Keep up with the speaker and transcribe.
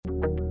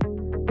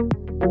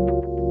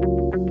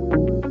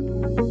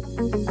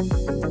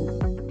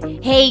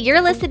Hey,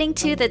 you're listening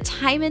to the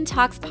Time and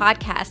Talks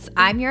podcast.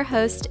 I'm your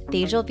host,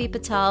 Tejal V.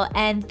 Patel,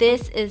 and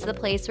this is the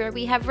place where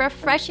we have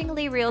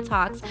refreshingly real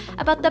talks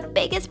about the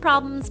biggest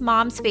problems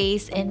moms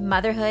face in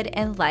motherhood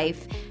and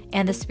life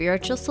and the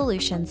spiritual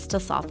solutions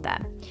to solve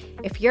them.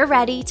 If you're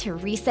ready to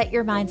reset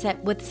your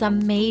mindset with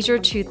some major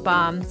truth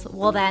bombs,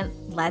 well then,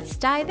 let's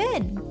dive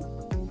in.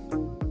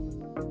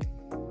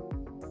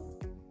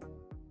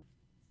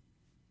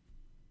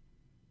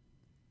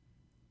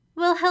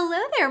 Well, hello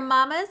there,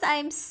 mamas.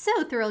 I'm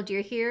so thrilled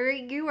you're here.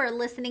 You are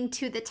listening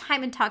to the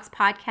Time and Talks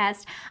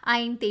podcast.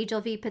 I'm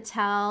Tejal V.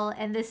 Patel,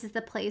 and this is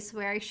the place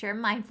where I share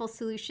mindful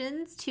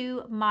solutions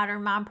to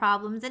modern mom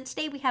problems. And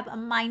today we have a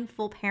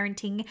mindful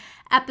parenting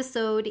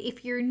episode.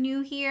 If you're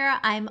new here,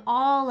 I'm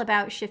all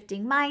about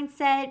shifting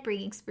mindset,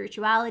 bringing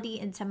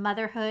spirituality into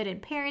motherhood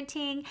and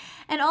parenting,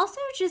 and also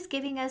just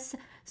giving us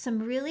some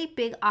really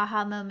big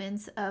aha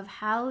moments of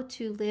how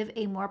to live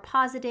a more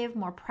positive,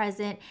 more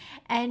present,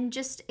 and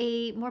just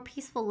a more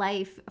peaceful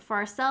life for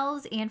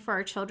ourselves and for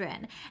our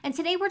children. And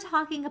today we're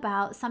talking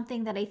about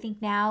something that I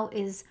think now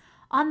is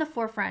on the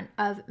forefront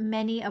of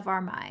many of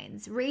our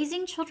minds: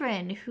 raising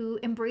children who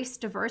embrace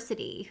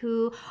diversity,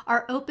 who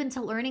are open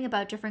to learning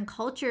about different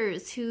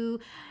cultures, who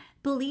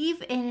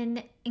believe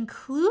in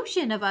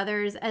inclusion of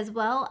others, as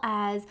well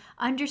as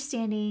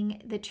understanding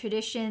the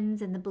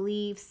traditions and the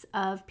beliefs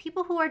of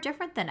people who are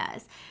different than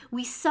us.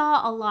 We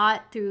saw a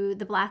lot through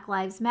the Black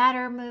Lives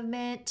Matter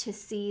movement to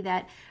see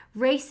that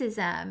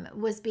racism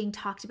was being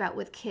talked about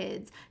with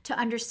kids, to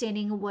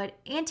understanding what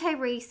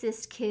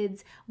anti-racist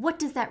kids, what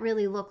does that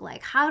really look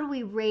like? How do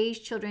we raise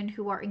children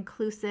who are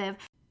inclusive?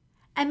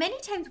 And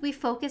many times we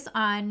focus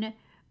on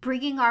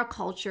bringing our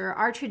culture,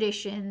 our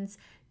traditions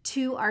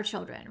to our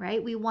children,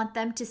 right? We want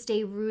them to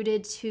stay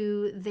rooted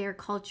to their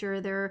culture,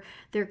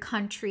 their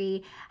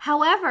country.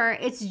 However,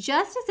 it's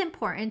just as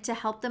important to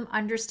help them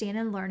understand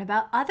and learn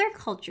about other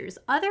cultures,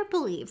 other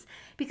beliefs,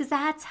 because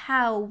that's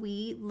how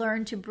we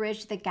learn to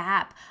bridge the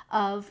gap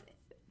of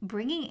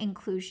bringing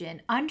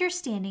inclusion,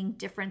 understanding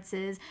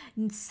differences,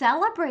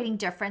 celebrating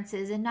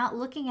differences, and not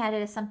looking at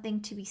it as something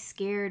to be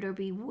scared or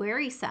be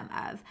worrisome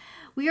of.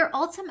 We are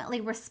ultimately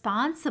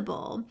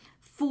responsible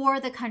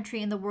for the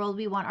country and the world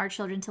we want our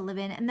children to live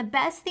in. And the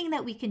best thing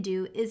that we can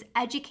do is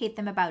educate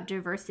them about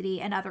diversity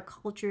and other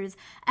cultures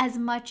as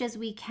much as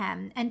we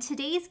can. And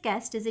today's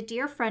guest is a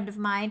dear friend of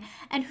mine,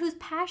 and whose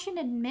passion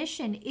and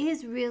mission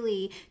is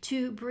really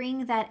to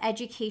bring that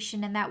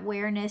education and that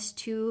awareness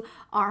to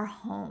our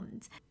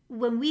homes.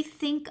 When we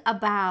think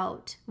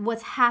about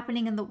what's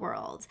happening in the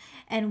world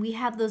and we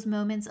have those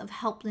moments of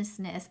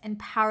helplessness and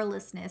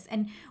powerlessness,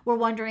 and we're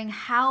wondering,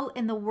 how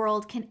in the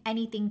world can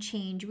anything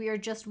change? We are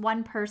just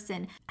one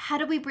person. How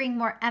do we bring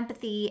more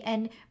empathy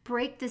and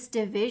break this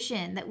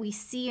division that we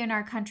see in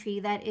our country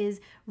that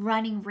is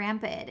running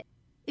rampant?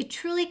 It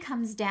truly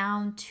comes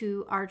down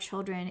to our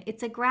children.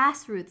 It's a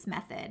grassroots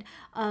method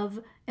of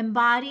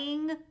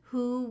embodying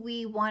who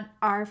we want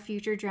our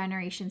future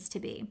generations to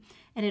be.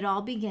 And it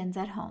all begins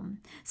at home.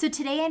 So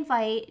today I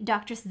invite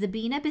Dr.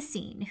 Zabina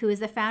Bhasin, who is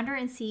the founder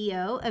and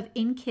CEO of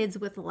In Kids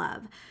with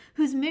Love,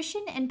 whose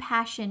mission and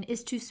passion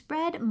is to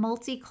spread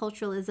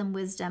multiculturalism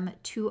wisdom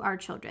to our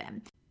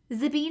children.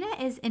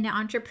 Zabina is an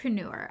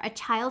entrepreneur, a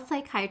child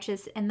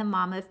psychiatrist, and the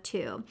mom of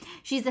two.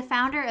 She's the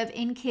founder of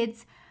In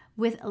Kids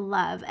with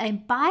Love, a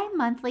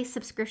bi-monthly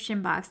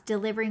subscription box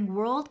delivering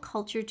world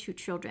culture to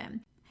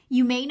children.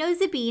 You may know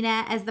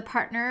Zabina as the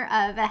partner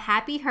of a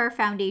Happy Her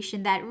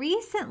Foundation that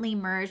recently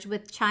merged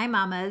with Chai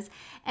Mamas,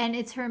 and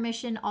it's her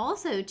mission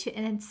also to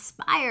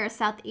inspire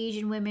South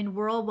Asian women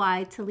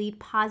worldwide to lead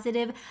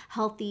positive,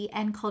 healthy,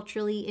 and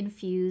culturally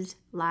infused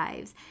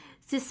lives.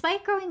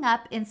 Despite growing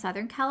up in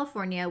Southern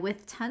California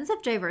with tons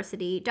of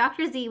diversity,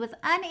 Dr. Z was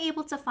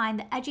unable to find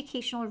the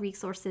educational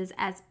resources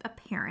as a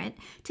parent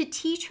to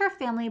teach her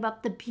family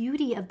about the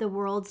beauty of the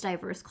world's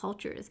diverse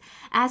cultures.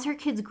 As her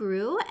kids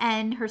grew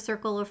and her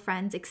circle of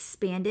friends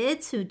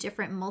expanded to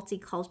different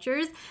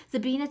multicultures,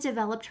 Zabina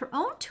developed her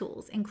own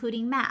tools,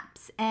 including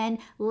maps and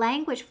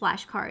language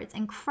flashcards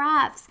and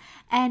crafts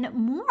and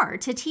more,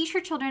 to teach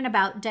her children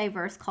about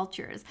diverse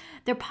cultures.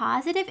 Their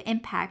positive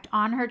impact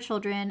on her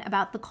children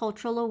about the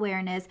cultural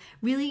awareness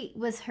really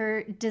was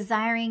her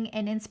desiring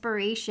and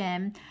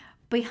inspiration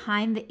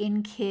behind the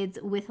In Kids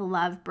with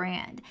Love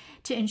brand.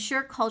 To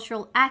ensure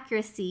cultural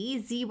accuracy,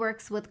 Z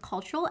works with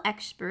cultural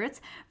experts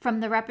from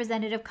the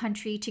representative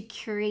country to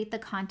curate the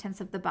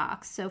contents of the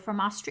box. So from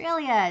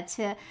Australia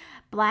to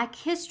Black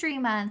History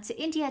Month to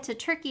India to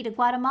Turkey to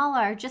Guatemala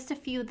are just a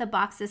few of the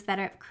boxes that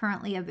are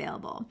currently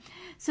available.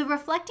 So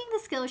reflecting the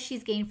skills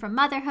she's gained from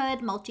motherhood,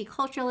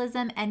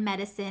 multiculturalism, and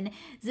medicine,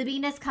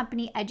 Zabina's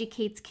company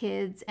educates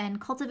kids and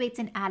cultivates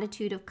an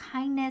attitude of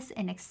kindness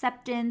and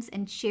acceptance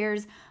and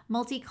shares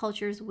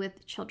multicultures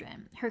with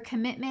children. Her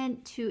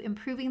commitment to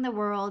improving the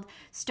world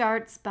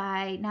starts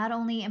by not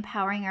only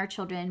empowering our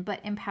children, but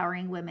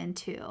empowering women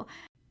too.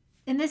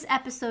 In this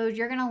episode,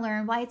 you're going to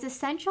learn why it's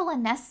essential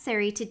and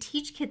necessary to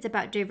teach kids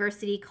about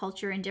diversity,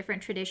 culture, and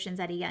different traditions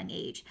at a young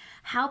age,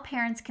 how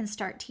parents can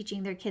start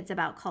teaching their kids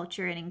about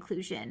culture and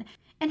inclusion,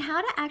 and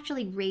how to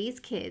actually raise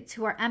kids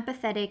who are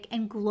empathetic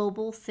and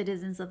global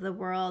citizens of the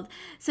world.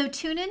 So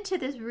tune into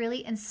this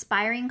really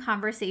inspiring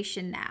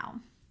conversation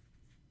now.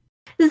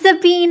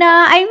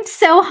 Zabina, I'm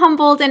so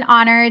humbled and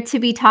honored to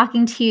be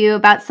talking to you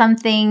about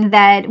something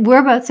that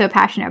we're both so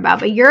passionate about,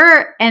 but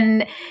you're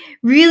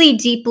really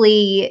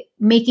deeply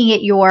making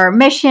it your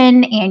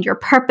mission and your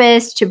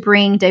purpose to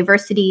bring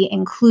diversity,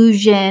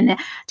 inclusion,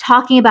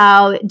 talking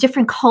about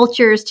different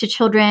cultures to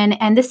children.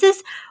 And this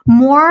is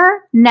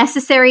more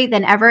necessary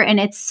than ever. And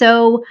it's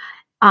so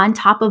on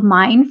top of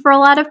mind for a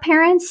lot of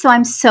parents. So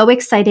I'm so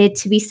excited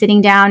to be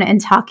sitting down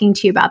and talking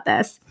to you about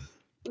this.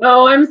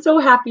 Oh, I'm so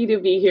happy to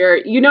be here.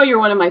 You know, you're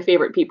one of my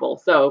favorite people,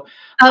 so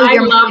I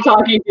love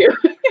talking to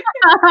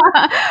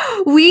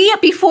you.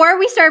 Before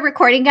we started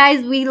recording,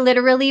 guys, we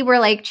literally were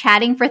like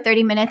chatting for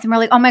 30 minutes and we're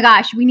like, oh my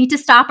gosh, we need to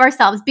stop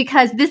ourselves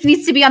because this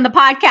needs to be on the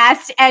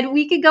podcast. And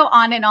we could go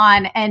on.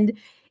 And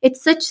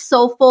it's such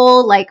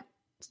soulful, like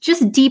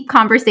just deep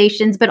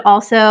conversations, but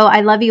also I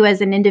love you as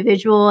an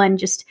individual and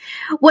just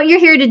what you're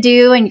here to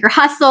do and your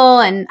hustle.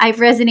 And I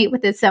resonate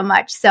with it so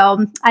much.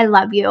 So I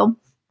love you.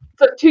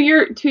 So to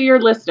your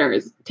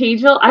listeners,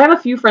 Tejal, I have a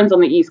few friends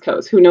on the East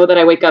Coast who know that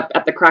I wake up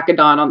at the crack of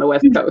dawn on the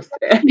West Coast.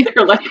 And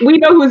they're like, we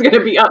know who's going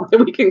to be up, so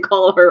we can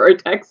call her or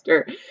text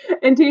her.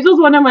 And Tejal's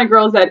one of my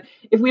girls that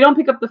if we don't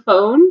pick up the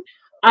phone,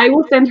 I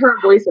will send her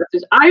a voice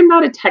message. I'm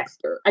not a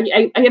texter.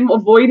 I am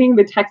avoiding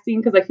the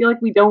texting because I feel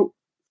like we don't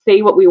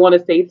say what we want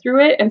to say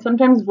through it. And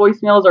sometimes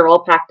voicemails are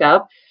all packed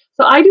up.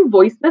 So I do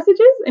voice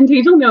messages, and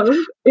Tejal knows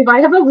if I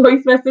have a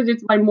voice message,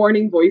 it's my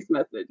morning voice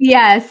message.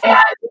 Yes.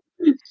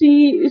 And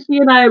she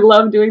and I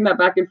love doing that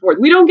back and forth.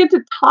 We don't get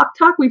to talk.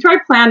 We try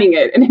planning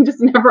it, and it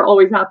just never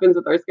always happens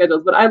with our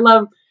schedules. But I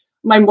love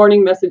my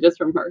morning messages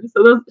from her.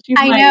 So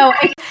I know.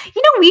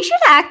 We should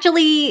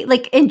actually,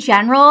 like in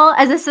general,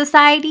 as a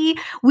society,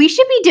 we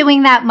should be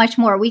doing that much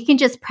more. We can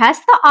just press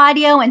the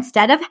audio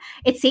instead of,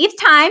 it saves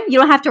time. You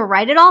don't have to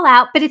write it all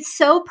out, but it's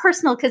so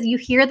personal because you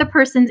hear the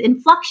person's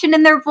inflection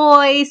in their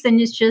voice and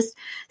it's just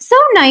so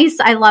nice.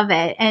 I love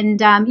it.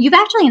 And you've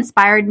actually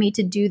inspired me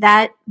to do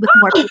that with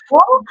more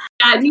people.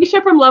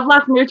 Nisha from Love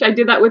Laugh Merch, I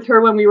did that with her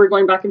when we were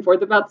going back and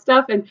forth about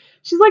stuff. And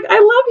she's like, I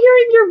love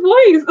hearing your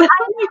voice.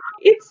 I'm like,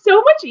 it's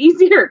so much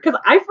easier because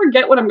I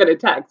forget what I'm going to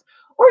text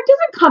or it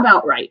doesn't come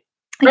out right.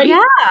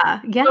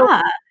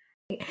 Yeah.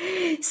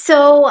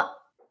 So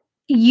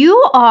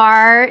you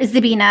are,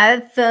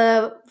 Zabina,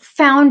 the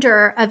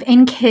founder of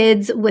In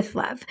Kids with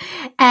Love.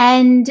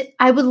 And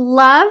I would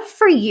love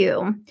for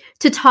you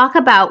to talk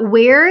about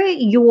where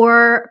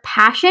your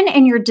passion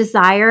and your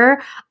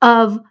desire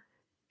of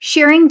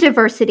sharing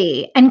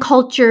diversity and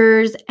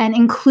cultures and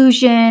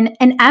inclusion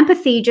and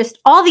empathy, just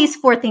all these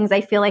four things I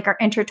feel like are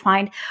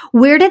intertwined.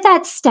 Where did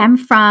that stem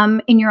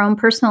from in your own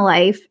personal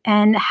life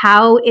and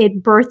how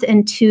it birthed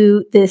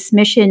into this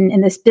mission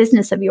and this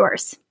business of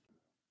yours?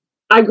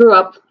 I grew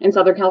up in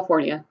Southern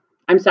California.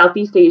 I'm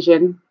Southeast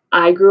Asian.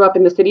 I grew up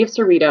in the city of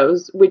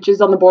Cerritos, which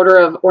is on the border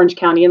of Orange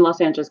County and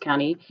Los Angeles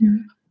County. Mm-hmm.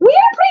 We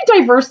had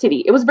pretty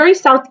diversity. It was very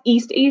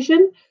Southeast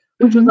Asian,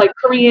 which was like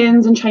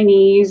Koreans and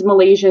Chinese,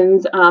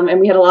 Malaysians, and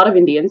we had a lot of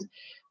Indians.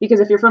 Because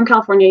if you're from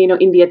California, you know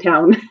India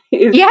Town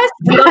is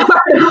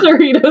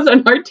Cerritos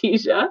and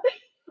Artesia.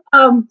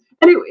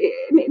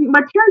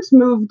 My parents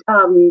moved.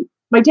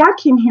 My dad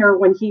came here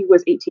when he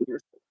was 18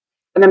 years old,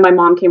 and then my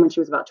mom came when she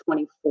was about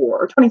 24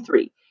 or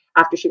 23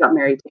 after she got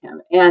married to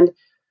him. And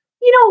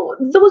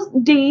those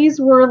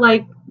days were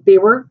like they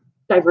were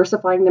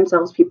diversifying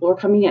themselves. People were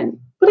coming in,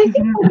 but I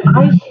think when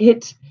I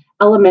hit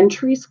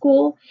elementary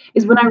school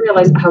is when I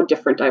realized how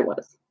different I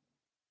was.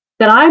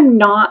 That I'm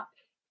not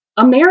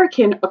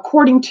American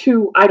according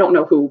to, I don't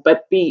know who,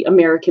 but the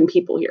American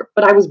people here.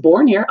 But I was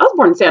born here. I was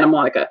born in Santa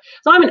Monica.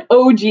 So I'm an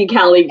OG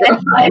Cali girl.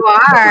 Yes, you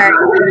are.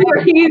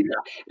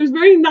 There's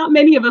not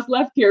many of us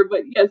left here,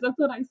 but yes, that's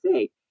what I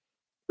say.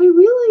 I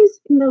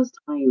realized in those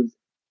times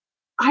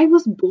I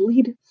was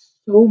bullied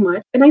so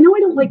much. And I know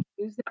I don't like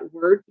to use that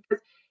word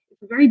because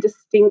it's a very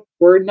distinct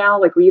word now.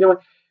 Like,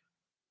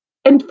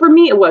 and for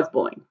me, it was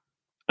bullying.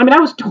 I mean, I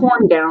was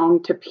torn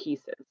down to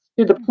pieces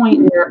to the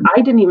point where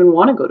I didn't even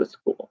want to go to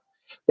school.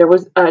 There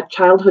was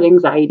childhood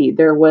anxiety.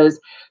 There was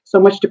so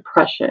much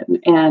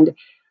depression. And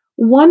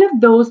one of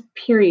those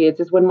periods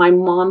is when my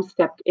mom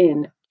stepped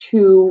in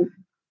to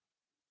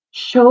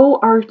show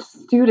our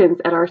students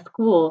at our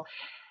school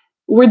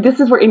where this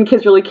is where In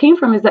Kids really came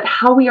from, is that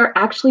how we are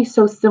actually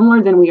so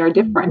similar than we are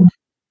different.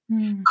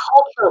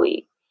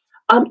 Culturally,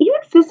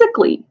 even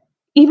physically,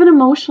 even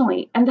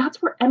emotionally. And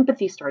that's where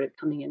empathy started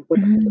coming in.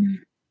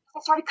 I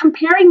started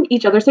comparing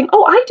each other, saying,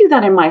 oh, I do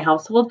that in my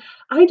household.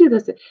 I do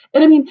this.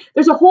 And I mean,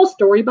 there's a whole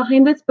story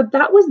behind this, but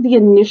that was the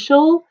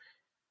initial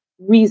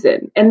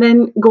reason. And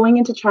then going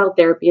into child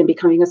therapy and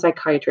becoming a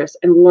psychiatrist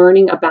and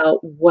learning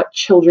about what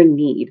children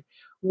need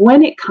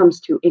when it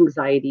comes to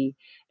anxiety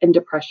and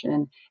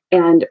depression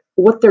and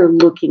what they're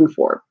looking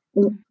for,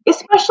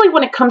 especially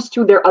when it comes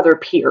to their other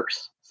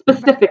peers,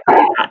 specifically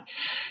that.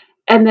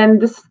 And then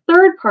this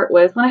third part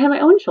was when I had my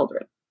own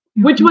children,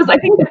 which was, I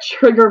think, the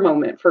trigger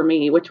moment for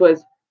me, which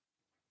was,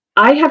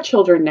 I have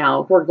children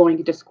now who are going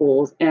into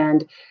schools,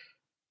 and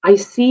I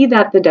see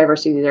that the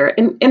diversity there,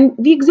 and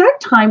the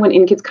exact time when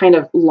InKids kind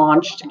of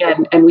launched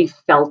and we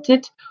felt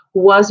it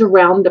was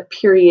around the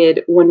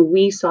period when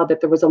we saw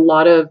that there was a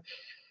lot of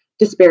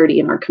disparity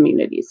in our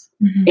communities,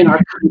 in our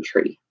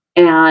country.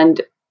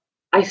 And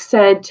I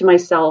said to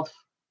myself,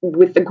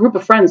 with the group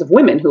of friends of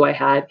women who I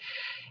had,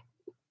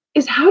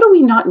 is how do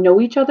we not know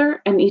each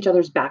other and each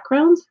other's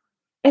backgrounds?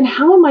 And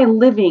how am I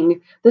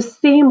living the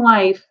same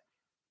life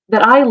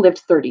that I lived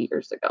 30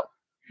 years ago?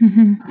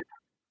 Mm-hmm.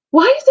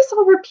 Why is this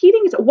all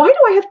repeating? Why do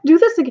I have to do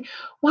this again?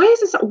 Why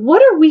is this?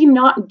 What are we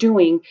not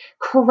doing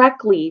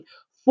correctly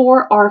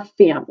for our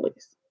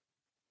families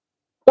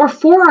or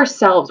for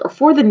ourselves or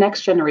for the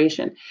next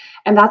generation?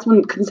 And that's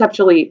when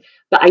conceptually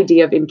the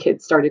idea of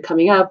InKids started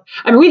coming up.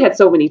 I mean, we had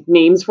so many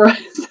names for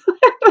us.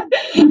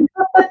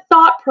 The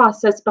thought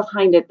process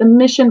behind it, the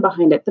mission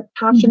behind it, the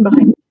passion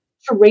behind it,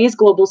 to raise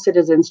global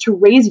citizens, to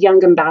raise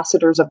young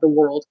ambassadors of the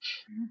world,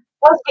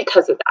 was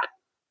because of that.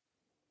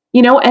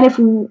 And if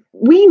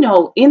we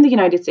know in the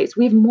United States,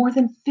 we have more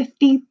than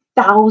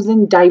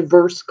 50,000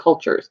 diverse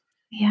cultures.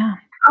 Yeah.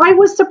 I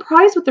was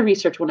surprised with the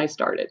research when I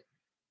started.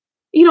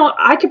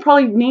 I could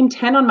probably name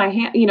 10 on my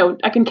hand.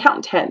 I can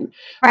count 10.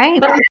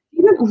 Right. But I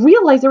didn't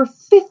realize there were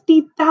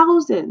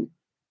 50,000.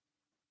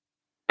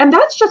 And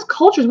that's just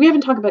cultures. We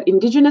haven't talked about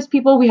indigenous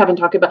people. We haven't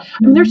talked about,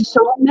 there's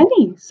so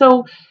many.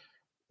 So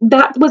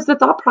that was the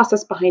thought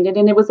process behind it.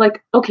 And it was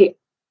like, okay,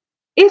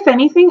 if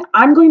anything,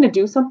 I'm going to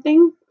do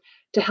something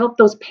to help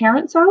those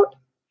parents out,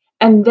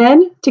 and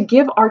then to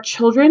give our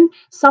children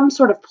some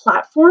sort of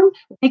platform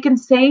they can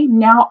say,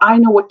 now I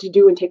know what to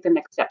do and take the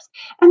next steps.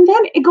 And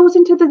then it goes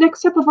into the next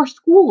step of our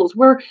schools,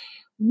 where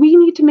we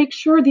need to make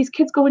sure these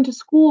kids go into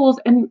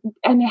schools and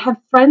have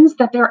friends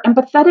that they're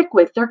empathetic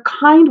with, they're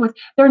kind with,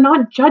 they're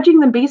not judging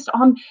them based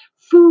on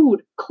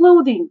food,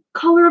 clothing,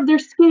 color of their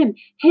skin,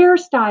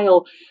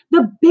 hairstyle,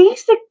 the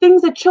basic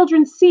things that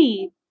children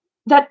see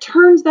that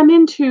turns them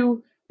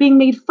into being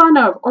made fun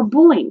of or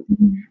bullying.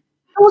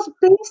 Those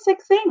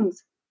basic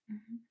things.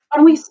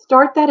 And we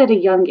start that at a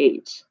young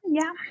age.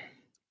 Yeah.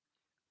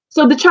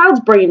 So the child's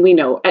brain, we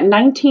know, at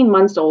 19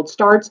 months old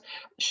starts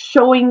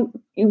showing,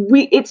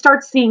 it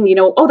starts seeing,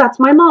 oh, that's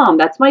my mom,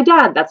 that's my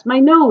dad, that's my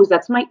nose,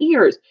 that's my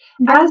ears.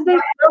 As they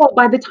grow,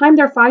 by the time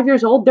they're 5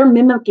 years old, they're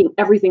mimicking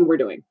everything we're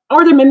doing,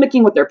 or they're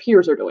mimicking what their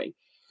peers are doing.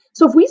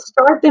 So if we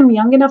start them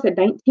young enough at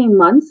 19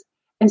 months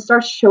and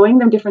start showing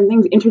them different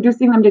things,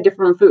 introducing them to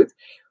different foods,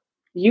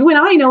 you and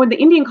I know in the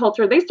Indian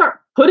culture, they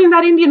start putting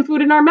that Indian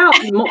food in our mouth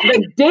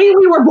the day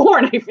we were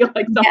born, I feel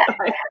like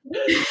sometimes.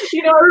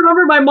 Yeah. I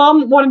remember my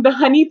mom wanted the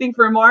honey thing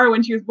for Amara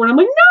when she was born. I'm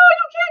like, no,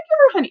 you can't give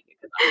her honey.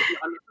 Because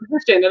I'm a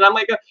physician. And I'm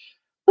like,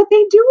 but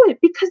they do it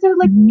because they're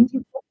like, if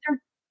you put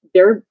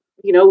their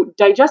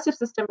digestive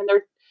system and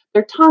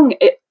their tongue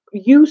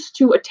used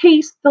to a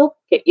taste, they'll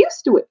get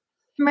used to it.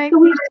 Right. So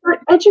we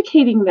start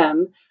educating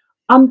them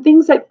on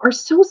things that are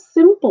so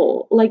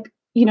simple, like,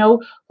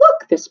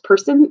 look, this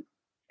person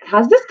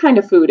has this kind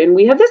of food and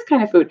we have this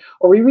kind of food,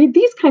 or we read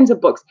these kinds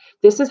of books.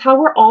 This is how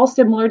we're all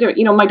similar to,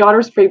 my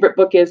daughter's favorite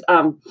book is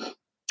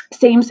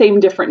Same,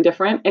 Different.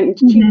 And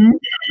she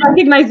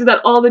recognizes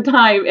that all the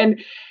time. And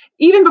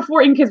even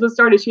before InKids was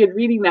started, she had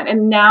reading that.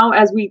 And now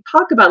as we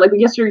talk about, like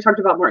yesterday, we talked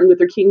about Martin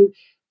Luther King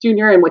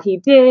Jr. and what he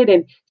did.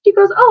 And she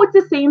goes, oh,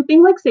 it's the same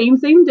thing, like same,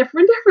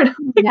 different.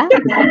 Yeah.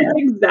 It's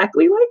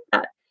exactly like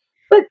that.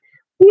 But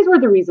these were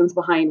the reasons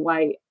behind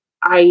why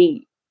I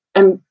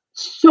am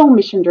so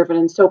mission driven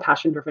and so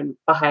passion driven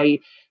by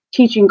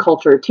teaching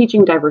culture,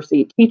 teaching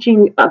diversity,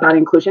 teaching about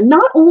inclusion,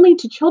 not only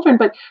to children,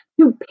 but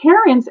to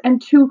parents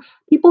and to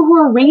people who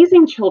are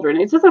raising children.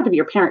 It doesn't have to be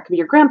your parent, it could be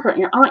your grandparent,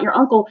 your aunt, your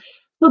uncle,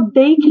 so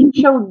they can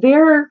show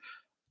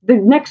the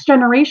next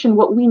generation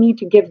what we need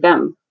to give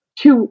them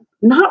to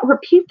not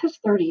repeat this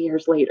 30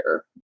 years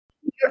later.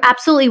 You're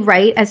absolutely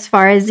right. As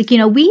far as,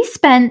 we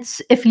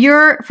spent, if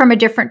you're from a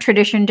different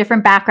tradition,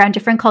 different background,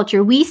 different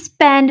culture, we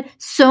spend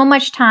so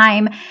much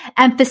time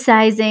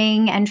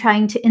emphasizing and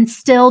trying to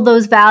instill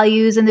those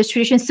values and those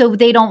traditions so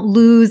they don't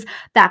lose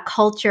that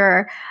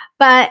culture.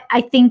 But I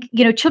think,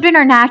 children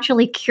are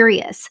naturally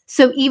curious.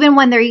 So even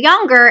when they're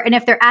younger, and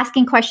if they're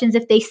asking questions,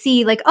 if they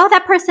see like, oh,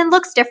 that person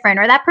looks different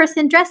or that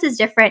person dresses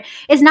different,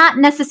 is not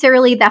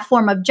necessarily that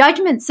form of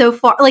judgment so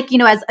far, like,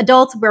 as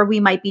adults where we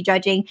might be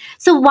judging.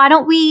 So why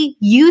don't we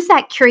use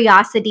that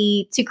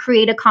curiosity to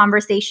create a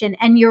conversation?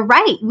 And you're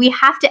right, we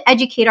have to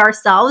educate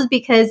ourselves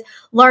because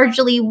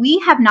largely we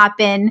have not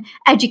been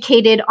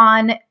educated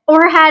on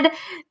or had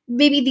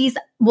maybe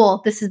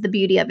this is the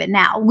beauty of it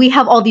now. We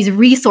have all these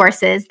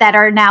resources that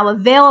are now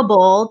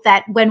available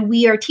that when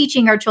we are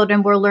teaching our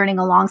children, we're learning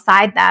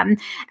alongside them.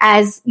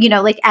 As,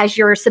 like as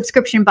your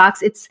subscription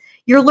box,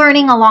 you're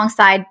learning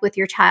alongside with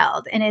your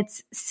child. And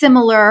it's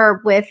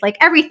similar with like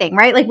everything,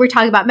 right? Like we're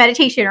talking about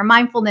meditation or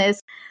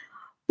mindfulness.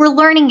 We're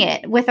learning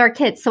it with our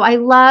kids. So I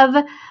love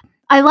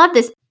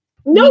this.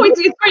 No,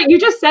 it's great. You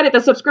just said it,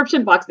 the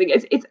subscription box thing.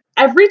 It's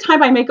every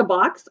time I make a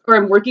box or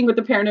I'm working with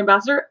the parent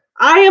ambassador,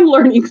 I am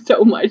learning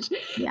so much.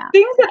 Yeah.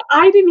 Things that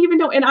I didn't even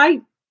know. And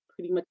I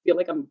pretty much feel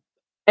like I'm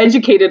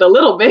educated a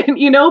little bit,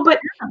 but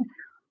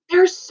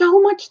there's so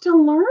much to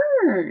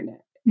learn.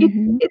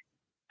 Mm-hmm.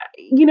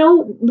 We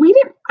didn't, did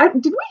we have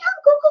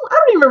Google? I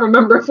don't even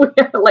remember if we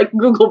had like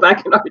Google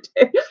back in our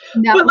day.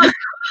 No. But like,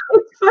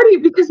 it's funny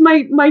because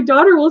my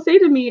daughter will say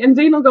to me and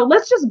Zane will go,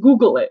 let's just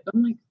Google it.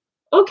 I'm like,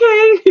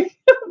 okay.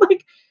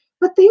 Like,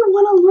 but they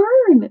want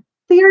to learn.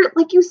 They're,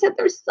 like you said,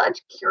 they're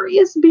such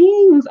curious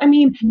beings. I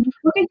mean,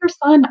 look at your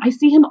son. I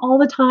see him all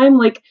the time,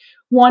 like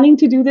wanting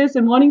to do this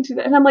and wanting to,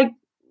 and I'm like,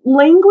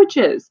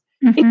 languages.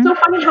 It's so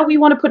funny how we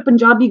want to put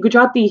Punjabi,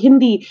 Gujarati,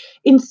 Hindi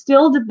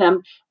instilled in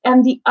them.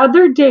 And the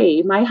other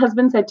day, my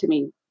husband said to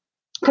me,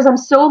 because I'm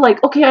so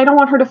like, okay, I don't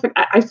want her to,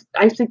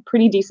 I speak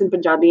pretty decent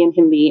Punjabi and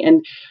Hindi,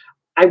 and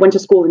I went to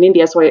school in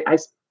India, so I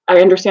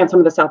understand some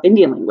of the South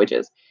Indian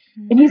languages.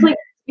 And he's like,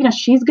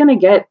 she's going to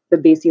get the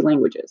Desi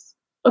languages.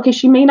 Okay,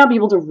 she may not be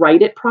able to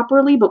write it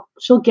properly, but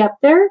she'll get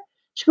there.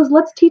 She goes,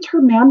 let's teach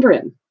her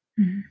Mandarin.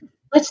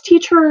 Let's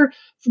teach her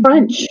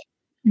French.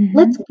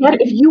 Let's get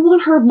it. If you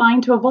want her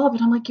mind to evolve.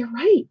 And I'm like, you're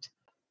right.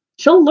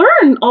 She'll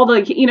learn all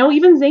the,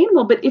 even Zane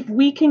will. But if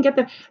we can get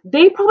them,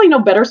 they probably know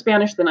better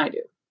Spanish than I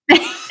do.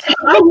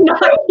 I'm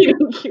not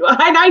kidding you.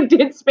 And I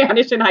did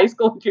Spanish in high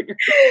school and junior.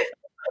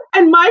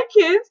 And my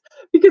kids,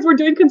 because we're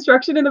doing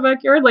construction in the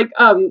backyard, like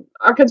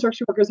our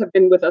construction workers have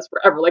been with us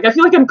forever. Like I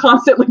feel like I'm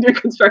constantly doing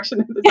construction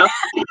in this house.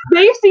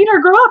 They've seen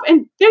her grow up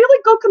and they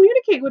like go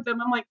communicate with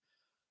them. I'm like,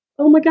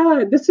 oh my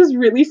God, this is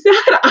really sad.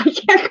 I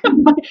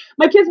can't.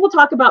 My kids will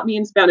talk about me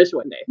in Spanish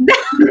one day.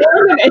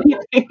 More than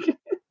anything.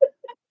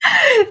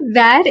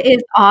 That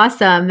is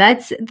awesome.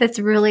 That's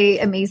really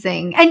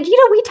amazing. And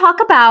we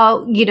talk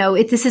about,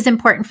 if this is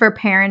important for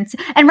parents.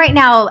 And right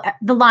now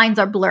the lines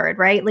are blurred,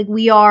 right? Like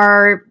we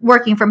are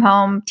working from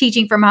home,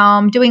 teaching from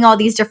home, doing all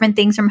these different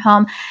things from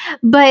home.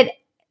 But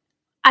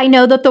I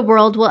know that the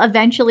world will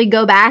eventually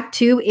go back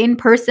to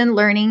in-person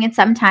learning at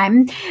some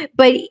time.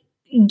 But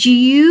do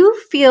you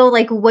feel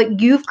like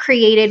what you've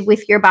created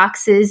with your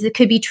boxes that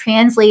could be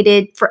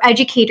translated for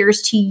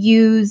educators to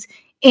use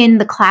in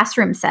the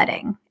classroom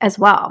setting as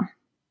well?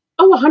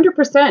 Oh,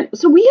 100%.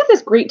 So we have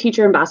this great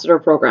teacher ambassador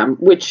program,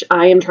 which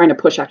I am trying to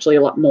push actually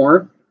a lot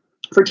more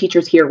for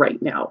teachers here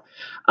right now.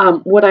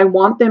 What I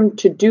want them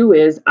to do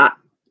is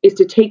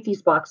to take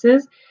these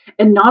boxes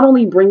and not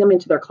only bring them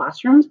into their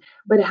classrooms,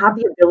 but have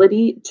the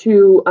ability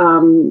to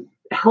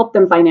help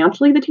them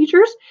financially, the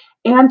teachers,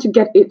 and to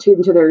get it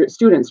into their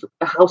students'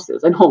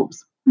 houses and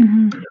homes.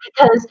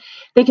 Because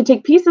they can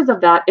take pieces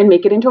of that and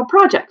make it into a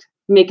project,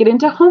 make it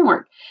into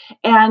homework,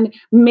 and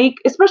make,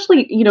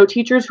 especially,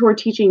 teachers who are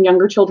teaching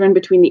younger children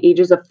between the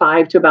ages of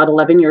 5 to about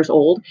 11 years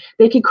old,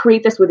 they could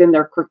create this within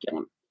their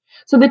curriculum.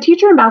 So the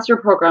teacher ambassador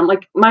program,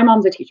 like my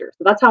mom's a teacher,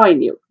 so that's how I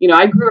knew.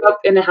 I grew up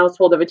in a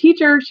household of a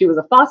teacher. She was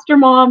a foster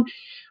mom.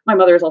 My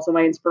mother is also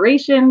my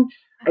inspiration.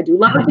 I do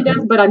love her to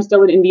death, but I'm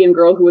still an Indian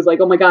girl who was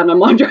like, oh my God, my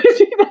mom drives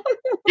me that.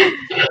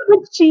 But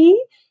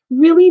she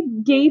really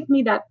gave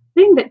me that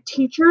thing that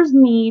teachers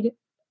need,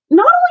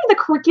 not only the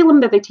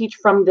curriculum that they teach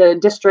from the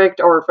district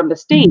or from the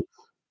state,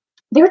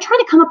 they're trying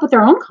to come up with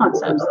their own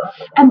concepts.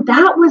 And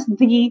that was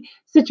the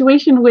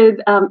situation with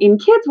in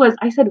kids was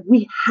I said,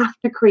 we have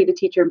to create a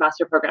teacher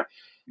ambassador program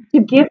to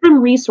give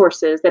them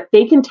resources that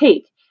they can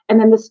take.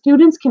 And then the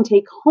students can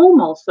take home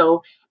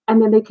also.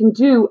 And then they can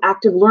do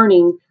active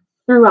learning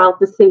throughout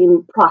the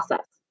same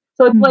process.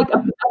 So it's like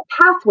a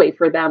pathway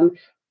for them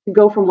to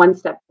go from one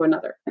step to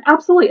another.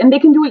 Absolutely. And they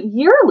can do it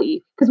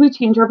yearly because we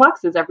change our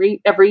boxes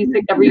every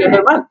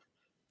other month.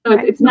 So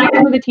it's nice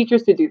for the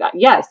teachers to do that.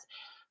 Yes.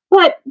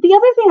 But the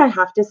other thing I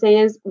have to say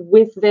is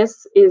with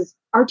this is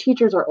our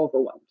teachers are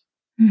overwhelmed.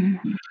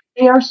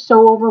 They are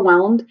so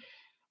overwhelmed.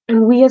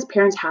 And we as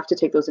parents have to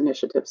take those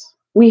initiatives.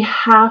 We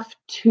have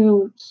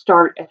to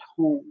start at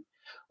home.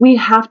 We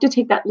have to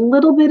take that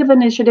little bit of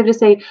initiative to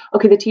say,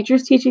 okay, the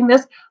teacher's teaching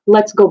this.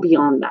 Let's go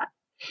beyond that.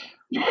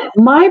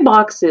 My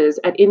boxes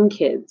at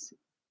InKids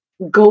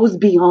goes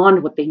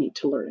beyond what they need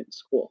to learn in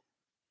school.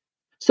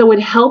 So it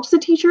helps the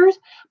teachers,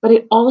 but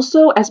it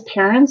also, as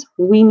parents,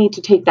 we need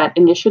to take that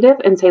initiative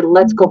and say,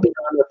 let's go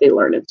beyond what they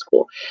learn in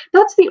school.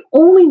 That's the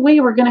only way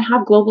we're going to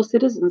have global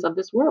citizens of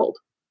this world.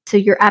 So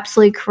you're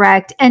absolutely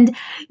correct. And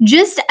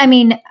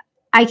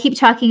I keep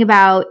talking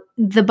about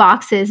the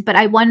boxes, but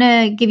I want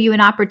to give you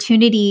an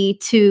opportunity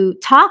to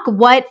talk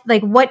what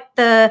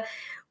the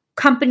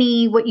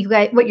company, what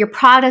your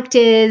product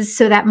is,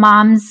 so that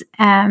moms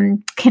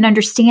can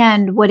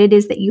understand what it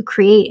is that you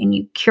create and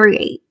you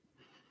curate.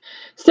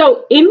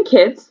 So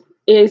InKids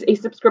is a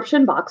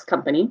subscription box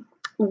company.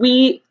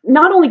 We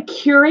not only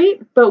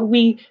curate, but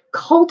we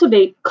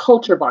cultivate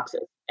culture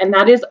boxes. And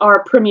that is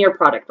our premier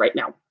product right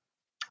now.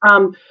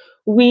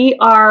 We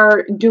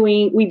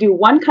do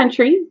one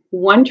country,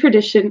 one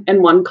tradition,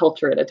 and one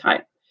culture at a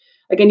time.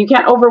 Again, you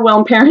can't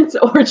overwhelm parents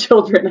or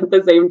children at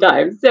the same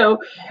time. So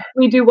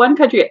we do one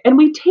country, and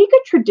we take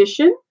a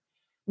tradition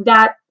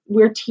that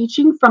we're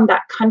teaching from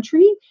that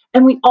country,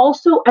 and we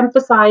also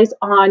emphasize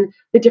on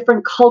the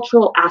different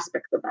cultural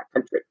aspects of that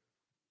country.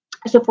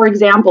 So, for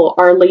example,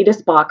 our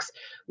latest box,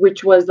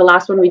 which was the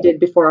last one we did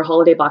before our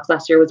holiday box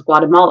last year, was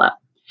Guatemala.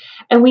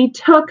 And we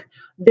took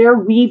their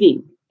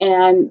weaving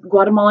and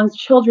Guatemalan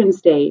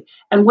Children's Day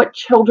and what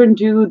children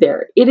do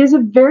there. It is a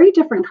very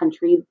different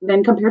country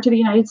than compared to the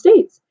United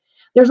States.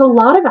 There's a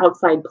lot of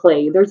outside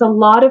play. There's a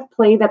lot of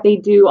play that they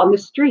do on the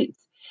streets.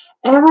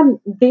 And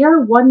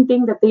their one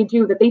thing that they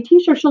do that they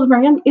teach their children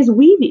very young is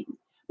weaving,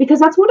 because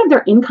that's one of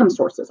their income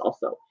sources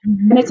also.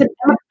 And it's an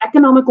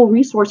economical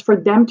resource for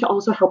them to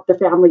also help the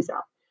families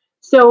out.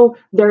 So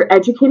they're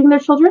educating their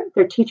children,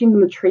 they're teaching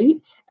them the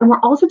trade, and we're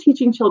also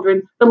teaching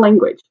children the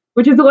language,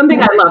 which is the one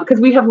thing I love, because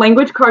we have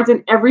language cards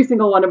in every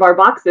single one of our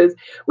boxes,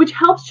 which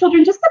helps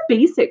children just the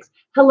basics.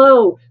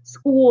 Hello,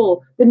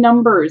 school, the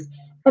numbers.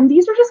 And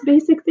these are just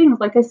basic things.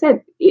 Like I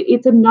said,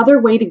 it's another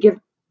way to give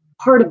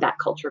part of that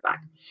culture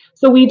back.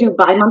 So we do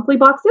bi-monthly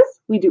boxes,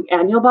 we do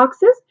annual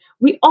boxes.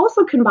 We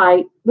also can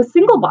buy the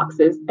single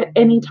boxes at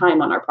any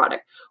time on our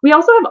product. We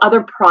also have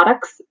other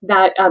products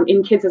that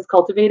In Kids has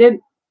cultivated.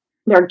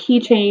 There are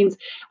keychains.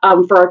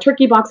 For our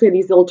turkey box, we have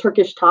these little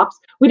Turkish tops.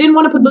 We didn't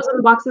want to put those in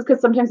the boxes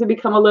because sometimes they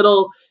become a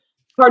little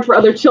hard for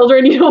other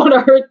children. You don't want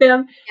to hurt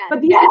them. Yeah.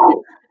 But these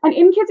and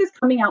In Kids is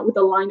coming out with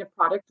a line of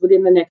products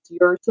within the next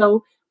year or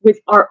so with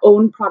our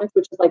own product,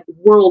 which is like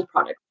world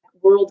products,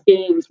 world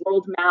games,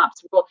 world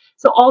maps.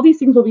 So all these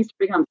things will be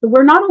starting on. So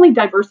we're not only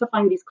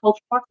diversifying these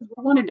culture boxes,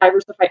 we want to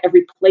diversify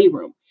every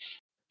playroom.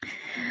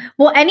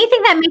 Well,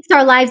 anything that makes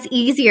our lives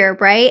easier,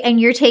 right? And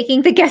you're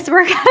taking the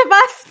guesswork out of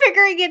us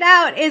figuring it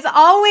out is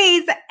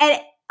always,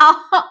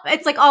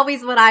 it's like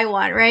always what I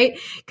want, right?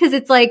 Because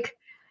it's like,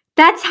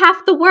 that's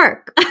half the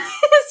work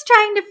is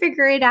trying to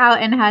figure it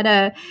out and how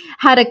to,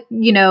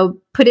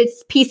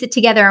 piece it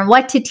together and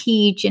what to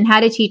teach and how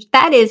to teach.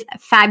 That is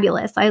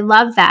fabulous. I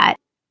love that.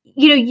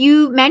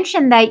 You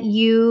mentioned that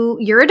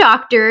you're a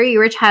doctor,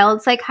 you're a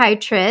child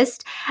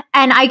psychiatrist,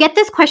 and I get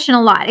this question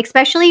a lot,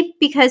 especially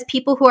because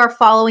people who are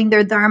following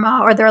their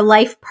dharma or their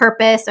life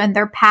purpose and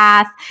their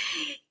path.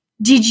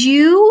 Did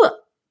you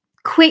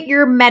quit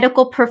your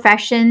medical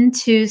profession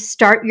to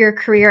start your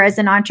career as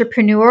an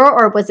entrepreneur,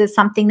 or was it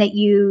something that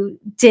you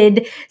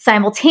did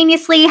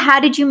simultaneously? How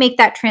did you make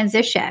that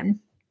transition?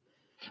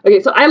 Okay,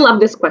 so I love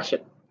this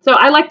question. So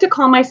I like to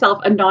call myself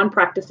a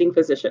non-practicing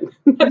physician.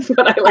 That's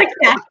what I like to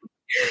call.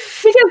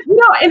 Because,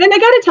 and then I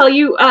got to tell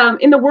you,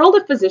 in the world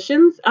of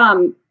physicians,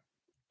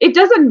 it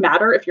doesn't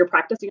matter if you're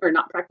practicing or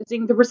not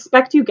practicing. The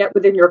respect you get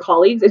within your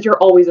colleagues is you're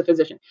always a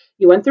physician.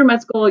 You went through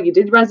med school, you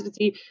did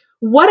residency,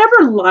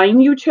 whatever line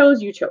you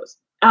chose, you chose.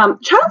 Child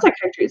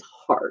psychiatry is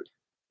hard.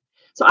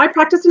 So I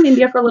practiced in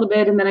India for a little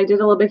bit, and then I did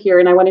a little bit here,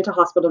 and I went into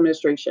hospital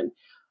administration.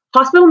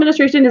 Hospital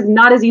administration is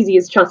not as easy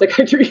as child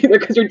psychiatry either,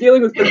 because you're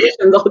dealing with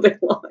physicians all day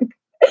long.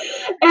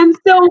 And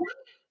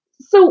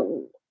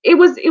so it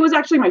was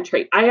actually my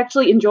trait. I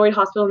actually enjoyed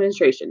hospital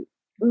administration.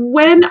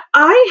 When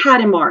I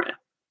had Imara,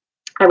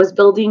 I was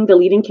building the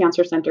leading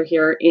cancer center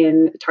here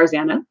in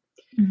Tarzana,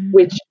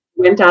 which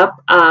went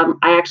up. I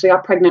actually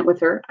got pregnant with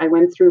her. I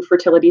went through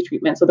fertility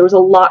treatment. So there was a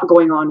lot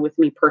going on with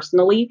me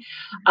personally.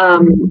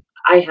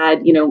 I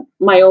had,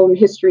 my own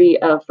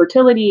history of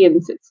fertility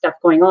and stuff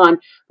going on.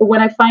 But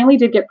when I finally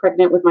did get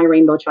pregnant with my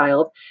rainbow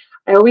child,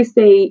 I always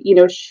say,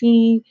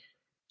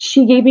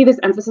 she gave me this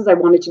emphasis. I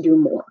wanted to do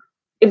more.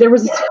 There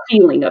was this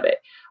feeling of it.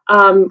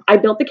 I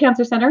built the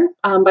cancer center.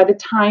 By the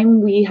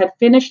time we had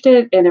finished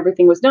it and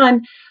everything was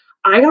done,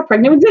 I got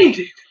pregnant with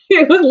Zane.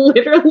 It was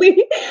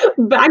literally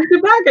back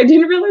to back. I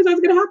didn't realize that was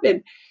going to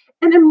happen.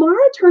 And then Mara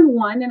turned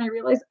 1, and I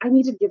realized I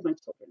needed to give my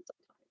children some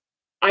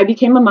time. I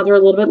became a mother a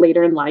little bit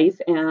later in life,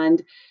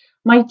 and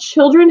my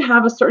children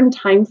have a certain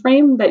time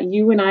frame that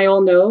you and I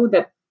all know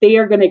that they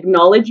are going to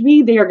acknowledge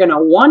me, they are going to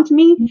want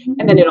me,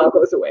 and then it all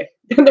goes away.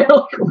 And they're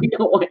like, we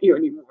don't want you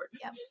anymore.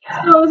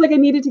 Yeah. So I was like, I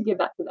needed to give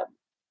that to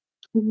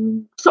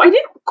them. So I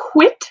didn't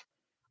quit.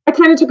 I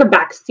kind of took a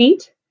back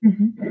seat.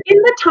 In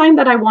the time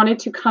that I wanted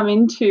to come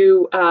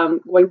into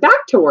going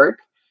back to work,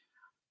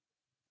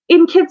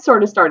 In Kids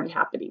sort of started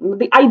happening.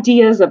 The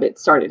ideas of it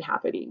started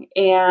happening.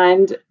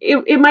 And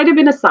it might have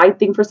been a side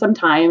thing for some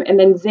time. And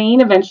then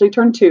Zane eventually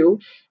turned 2,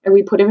 and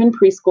we put him in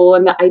preschool,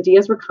 and the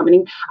ideas were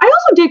coming. I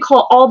also did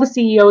call all the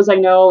CEOs I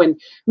know and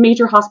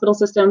major hospital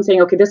systems saying,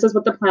 okay, this is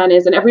what the plan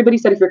is. And everybody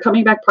said, if you're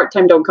coming back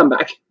part-time, don't come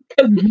back.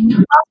 Because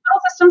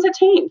hospital systems had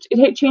changed. It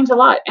had changed a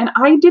lot. And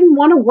I didn't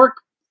want to work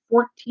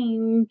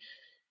 14-hour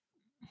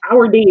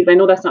days. I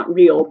know that's not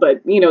real, but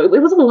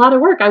it was a lot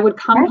of work. I would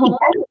come home,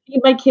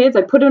 feed my kids,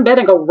 I'd put them in bed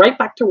and go right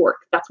back to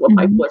work. That's what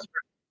life was.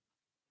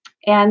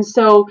 And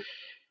so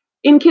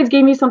In Kids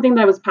gave me something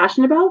that I was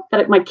passionate about,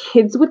 that my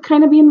kids would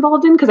kind of be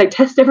involved in, because I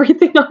test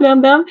everything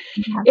on them.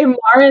 And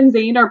Mara and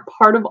Zane are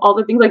part of all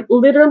the things. Like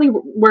literally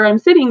where I'm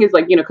sitting is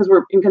like, because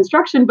we're in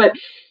construction, but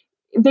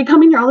they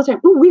come in here all the time.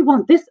 Oh, we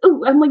want this.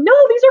 Oh, I'm like, no,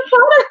 these are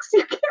products.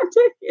 You can't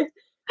take it.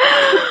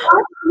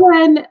 That's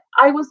when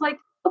I was like,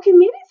 okay,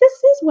 maybe this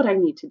is what I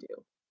need to do.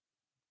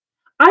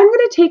 I'm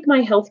going to take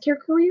my healthcare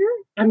career,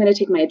 I'm going to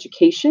take my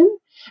education,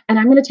 and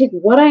I'm going to take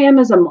what I am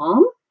as a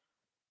mom,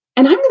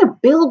 and I'm going to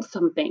build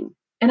something,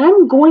 and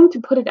I'm going to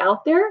put it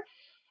out there.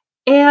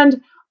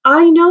 And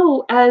I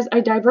know as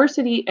a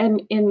diversity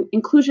and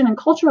inclusion and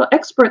cultural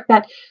expert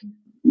that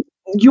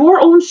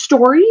your own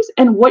stories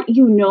and what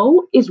you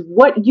know is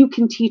what you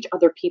can teach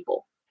other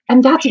people.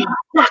 And that's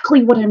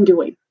exactly what I'm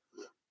doing.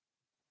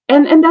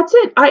 And that's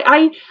it. I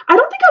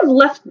don't think I've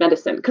left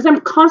medicine because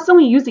I'm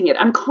constantly using it.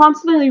 I'm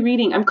constantly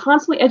reading. I'm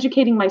constantly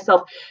educating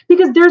myself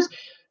because there's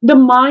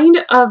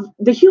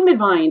the human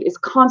mind is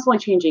constantly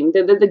changing.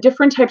 The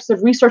different types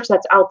of research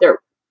that's out there,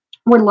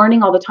 we're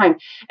learning all the time.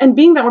 And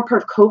being that we're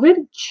part of COVID,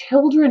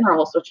 children are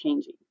also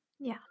changing.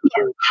 Yeah.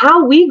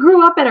 How we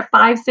grew up at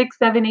 5, 6,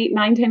 7, 8,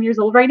 9, 10 years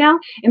old right now,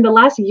 in the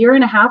last year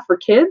and a half for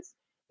kids,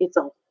 it's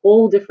a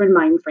whole different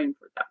mind frame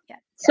for them. Yeah.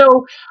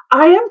 So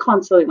I am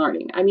constantly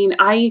learning. I mean,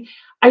 I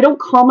don't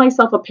call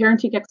myself a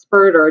parenting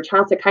expert or a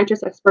child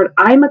psychiatrist expert.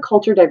 I'm a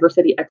culture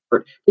diversity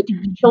expert to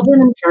teach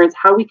children and parents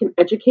how we can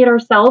educate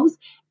ourselves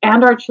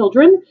and our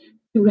children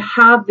to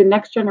have the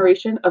next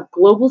generation of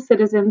global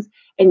citizens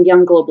and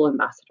young global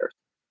ambassadors.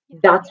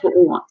 That's what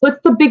we want. So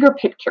it's the bigger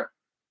picture.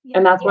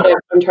 And that's what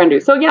I'm trying to do.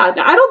 So yeah,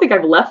 I don't think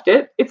I've left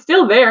it. It's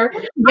still there.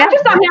 I'm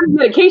just not having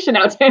medication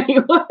out to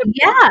anyone.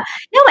 Yeah.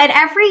 No, and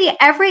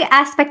every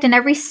aspect and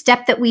every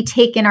step that we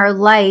take in our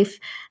life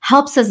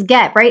helps us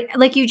get, right?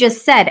 Like you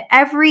just said,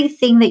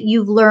 everything that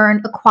you've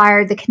learned,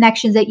 acquired, the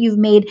connections that you've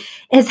made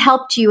has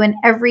helped you in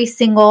every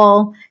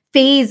single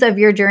phase of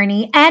your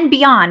journey and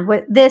beyond,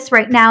 with this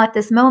right now at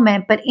this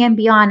moment, but and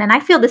beyond. And I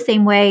feel the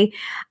same way.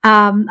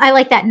 I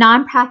like that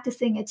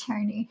non-practicing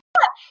attorney.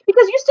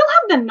 Because you still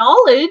have the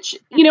knowledge.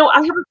 You know, I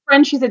have a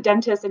friend, she's a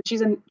dentist and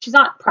she's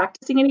not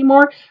practicing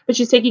anymore, but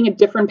she's taking a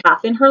different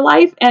path in her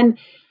life. And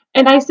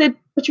I said,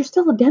 but you're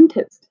still a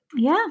dentist.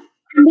 Yeah.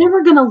 You're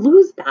never going to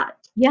lose that.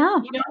 Yeah.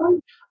 You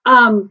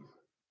know,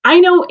 I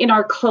know in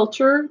our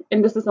culture,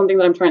 and this is something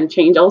that I'm trying to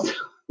change also,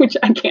 which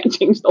I can't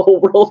change the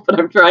whole world, but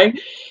I'm trying.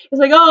 It's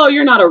like, oh,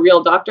 you're not a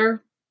real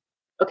doctor.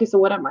 Okay, so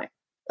what am I?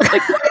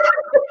 Like,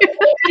 did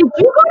you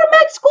go to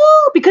med school?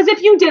 Because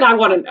if you did, I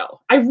want to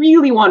know. I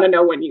really want to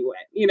know when you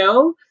went. You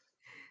know,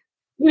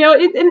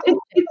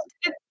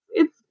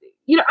 it's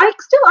you know, I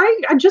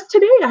just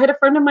today I had a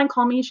friend of mine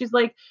call me. She's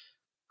like,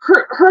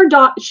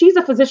 she's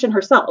a physician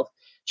herself.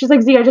 She's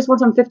like, Z, I just want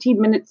some 15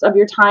 minutes of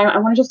your time. I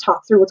want to just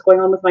talk through what's going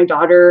on with my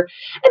daughter.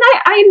 And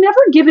I never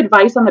give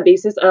advice on the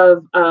basis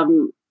of,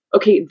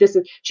 okay,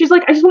 she's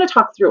like, I just want to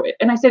talk through it.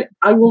 And I said,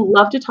 I will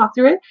love to talk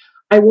through it.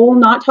 I will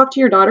not talk to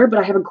your daughter, but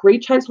I have a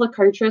great child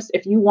psychiatrist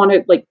if you want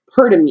to like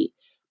her to meet.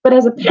 But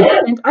as a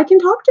parent, I can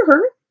talk to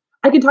her.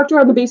 I can talk to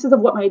her on the basis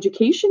of what my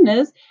education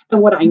is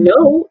and what I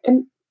know,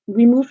 and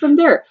we move from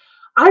there.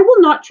 I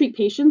will not treat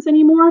patients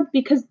anymore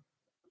because,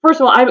 first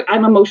of all,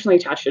 I'm emotionally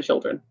attached to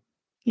children.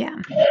 Yeah.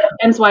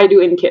 And so I do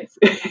in kids.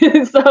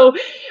 So,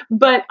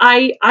 but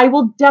I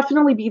will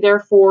definitely be there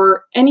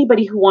for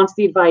anybody who wants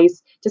the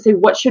advice to say,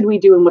 what should we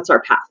do and what's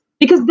our path?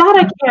 Because that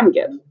I can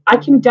give. I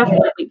can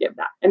definitely give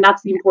that. And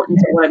that's the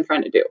importance of what I'm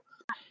trying to do.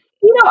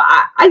 You know,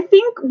 I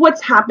think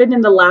what's happened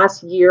in the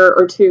last year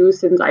or two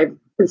since I've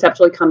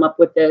conceptually come up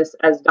with this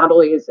as not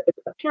only as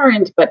a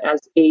parent, but as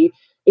a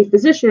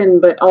physician,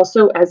 but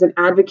also as an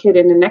advocate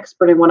and an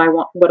expert in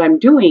what I'm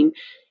doing.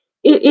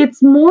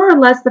 It's more or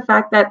less the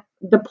fact that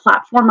the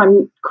platform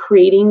I'm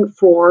creating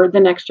for the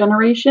next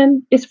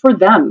generation is for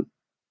them.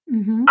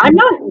 Mm-hmm. I'm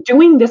not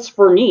doing this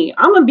for me.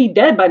 I'm going to be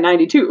dead by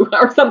 92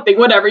 or something,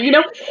 whatever, you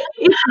know.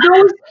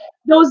 It's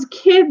those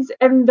kids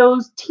and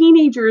those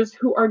teenagers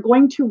who are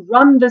going to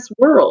run this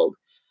world.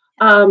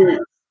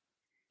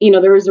 You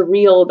know, there was a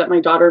reel that my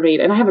daughter made,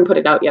 and I haven't put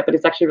it out yet, but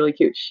it's actually really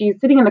cute. She's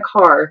sitting in the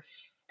car,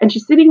 and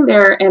she's sitting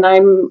there, and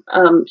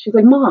she's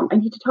like, Mom, I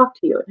need to talk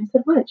to you. And I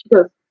said, what? She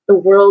goes, the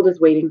world is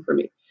waiting for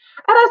me.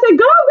 And I said,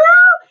 go,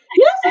 girl.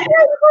 Yes, it's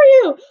waiting for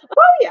you.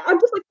 Oh, yeah. I'm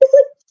just like, it's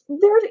like,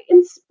 they're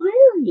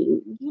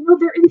inspiring. You know,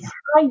 they're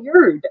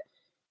inspired.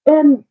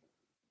 And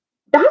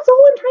that's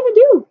all I'm trying to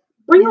do.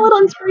 Bring a little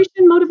inspiration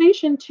and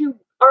motivation to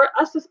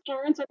us as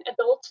parents and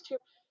adults to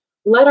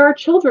let our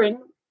children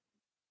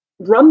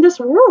run this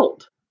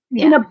world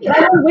in a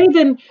better way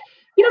than,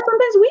 you know,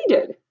 sometimes we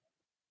did.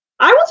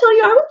 I will tell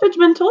you, I was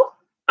judgmental.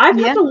 I've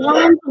had to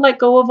learn to let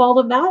go of all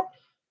of that.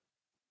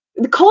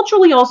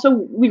 Culturally, also,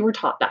 we were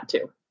taught that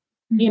too,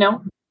 you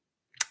know?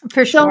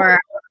 For sure.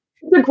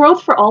 So, the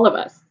growth for all of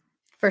us.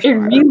 For sure. It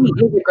really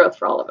is a growth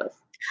for all of us.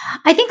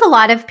 I think a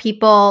lot of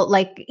people,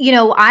 like, you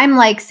know, I'm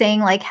like saying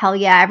like, hell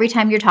yeah, every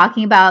time you're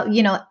talking about,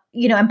 you know,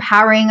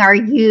 empowering our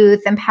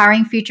youth,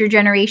 empowering future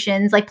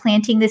generations, like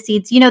planting the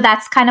seeds, you know,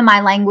 that's kind of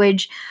my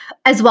language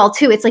as well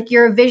too. It's like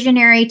you're a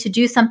visionary to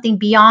do something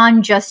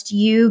beyond just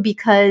you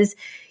because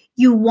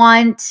you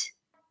want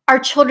our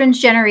children's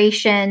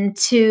generation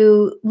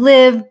to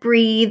live,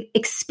 breathe,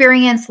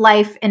 experience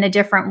life in a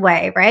different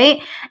way,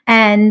 right?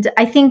 And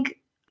I think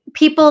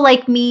people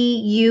like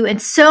me, you,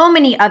 and so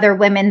many other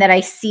women that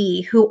I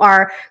see who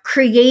are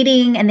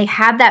creating and they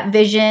have that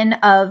vision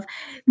of,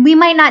 we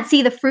might not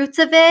see the fruits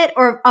of it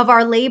or of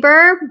our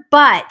labor,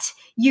 but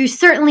you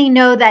certainly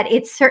know that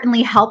it's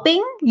certainly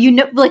helping. You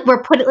know, like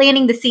we're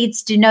planting the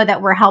seeds to know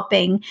that we're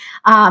helping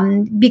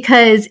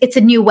because it's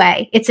a new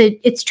way. It's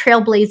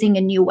trailblazing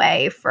a new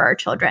way for our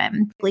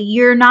children.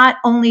 You're not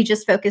only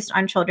just focused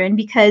on children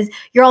because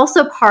you're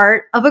also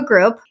part of a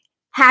group.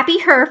 Happy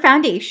Her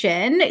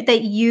Foundation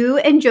that you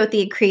and Jyoti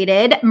had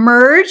created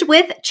merged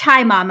with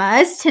Chai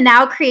Mamas to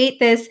now create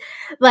this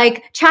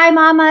like Chai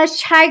Mamas,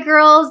 Chai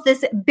Girls,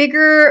 this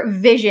bigger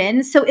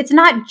vision. So it's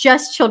not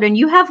just children.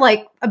 You have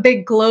like a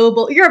big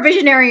global, you're a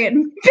visionary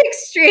in big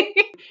stream.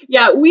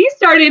 Yeah, we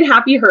started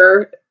Happy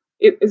Her.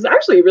 It is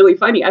actually really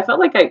funny. I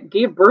felt like I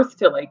gave birth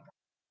to like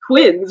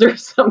twins or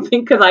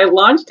something because I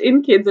launched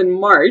In Kids in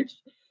March.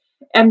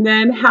 And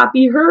then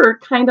Happy Her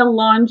kind of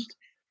launched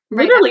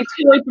literally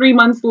 2 or 3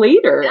 months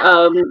later.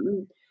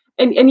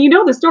 And you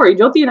know the story.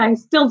 Jyoti and I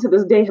still to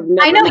this day have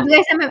never I know met. you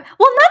guys haven't.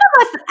 Well, none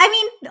of us. I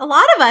mean, a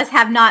lot of us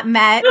have not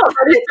met. No,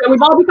 that is true.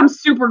 We've all become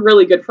super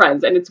really good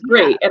friends, and it's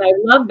great. And I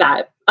love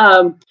that.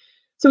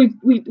 So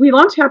we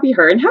launched Happy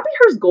Her, and Happy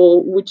Her's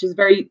goal, which is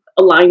very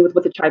aligned with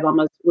what the Chai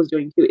Mamas was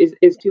doing too,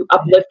 is to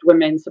uplift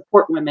women,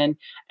 support women,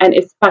 and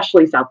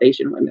especially South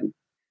Asian women.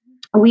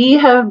 We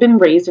have been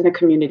raised in a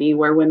community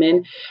where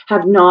women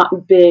have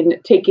not been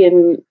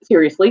taken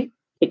seriously,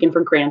 taken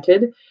for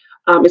granted,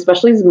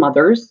 especially as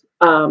mothers,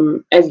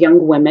 as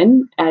young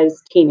women,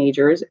 as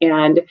teenagers.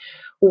 And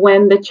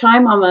when the Chai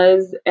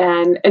Mamas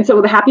and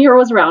so the Happy Her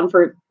was around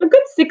for a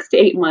good 6 to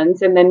 8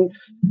 months, and then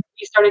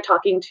we started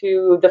talking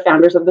to the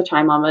founders of the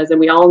Chai Mamas, and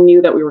we all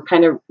knew that we were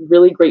kind of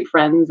really great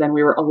friends, and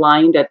we were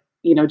aligned at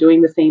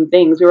doing the same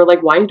things. We were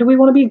like, why do we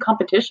want to be in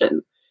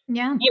competition?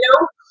 Yeah.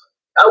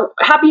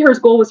 Happy Her's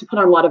goal was to put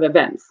on a lot of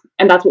events,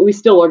 and that's what we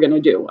still are going to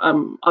do.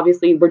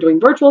 Obviously, we're doing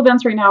virtual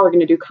events right now. We're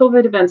going to do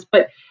COVID events,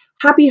 but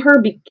Happy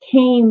Her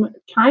became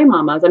Chai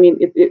Mamas. I mean,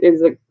 it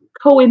is a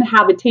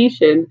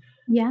co-inhabitation,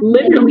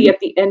 literally at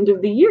the end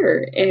of the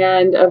year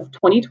and of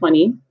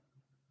 2020,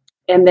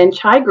 and then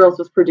Chai Girls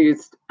was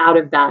produced out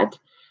of that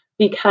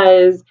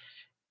because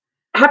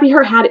Happy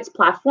Her had its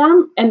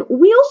platform, and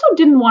we also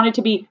didn't want it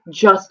to be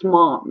just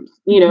moms,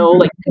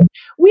 like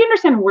we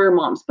understand we're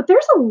moms, but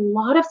there's a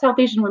lot of South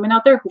Asian women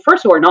out there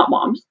who are not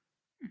moms,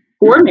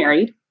 who are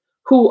married,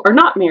 who are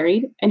not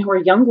married, and who are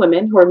young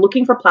women who are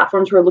looking for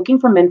platforms, who are looking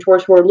for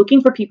mentors, who are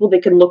looking for people they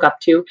can look up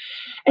to.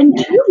 And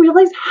do you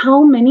realize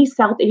how many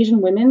South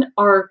Asian women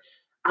are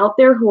out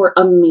there who are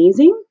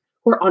amazing,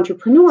 who are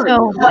entrepreneurs,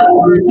 who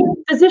are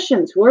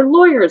physicians, who are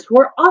lawyers, who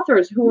are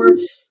authors,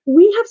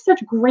 we have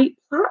such great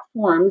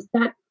platforms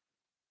that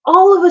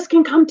all of us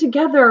can come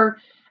together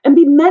and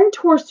be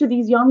mentors to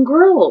these young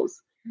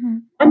girls. Mm-hmm.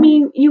 I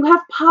mean, you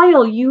have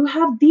Payal, you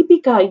have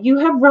Deepika, you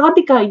have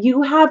Radhika,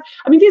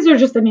 these are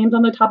just the names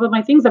on the top of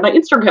my things that my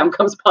Instagram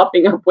comes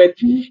popping up with.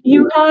 Mm-hmm.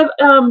 You have,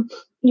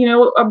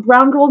 a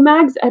Brown Girl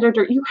Mag's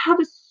editor. You have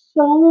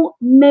so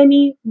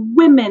many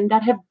women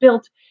that have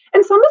built,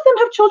 and some of them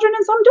have children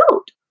and some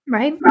don't.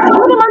 Right.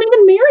 Some of them aren't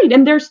even married,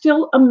 and they're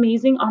still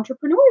amazing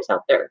entrepreneurs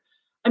out there.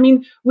 I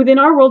mean, within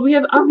our world, we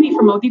have Avni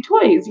from Modi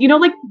Toys.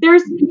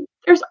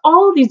 There's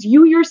all of these.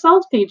 You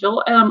yourself,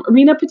 Tejal,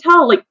 Reena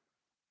Patel. Like,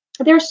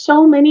 there's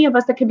so many of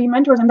us that can be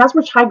mentors, and that's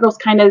where Chai Girls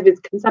kind of is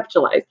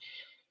conceptualized.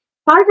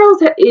 Chai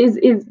Girls is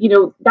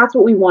that's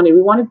what we wanted.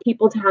 We wanted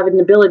people to have an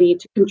ability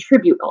to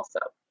contribute also,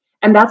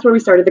 and that's where we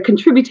started the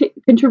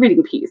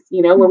contributing piece.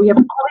 Where we have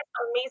all these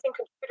amazing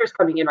contributors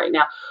coming in right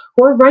now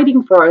who are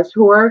writing for us,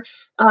 who are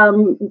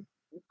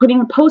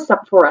putting posts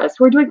up for us.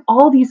 We're doing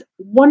all these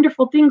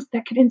wonderful things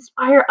that could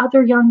inspire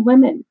other young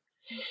women.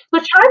 The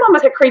Chai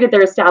Mamas had created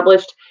their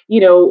established,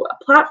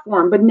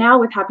 platform, but now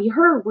with Happy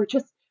Her,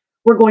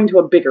 we're going to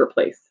a bigger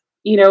place.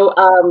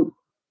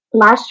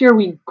 Last year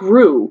we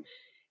grew,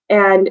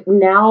 and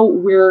now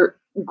we're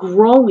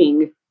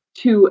growing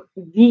to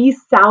the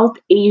South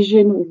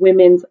Asian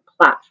women's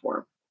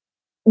platform.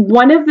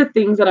 One of the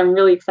things that I'm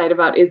really excited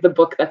about is the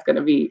book that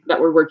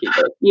we're working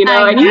with.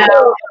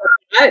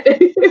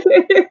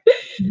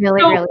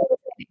 Really.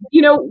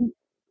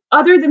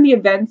 Other than the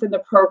events and the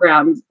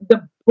programs,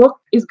 the book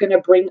is going to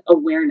bring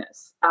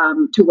awareness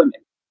to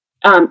women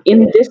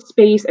in this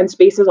space and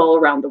spaces all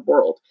around the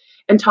world,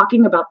 and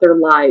talking about their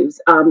lives,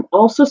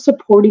 also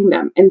supporting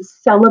them and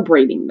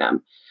celebrating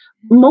them,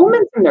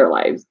 moments in their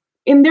lives,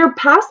 in their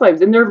past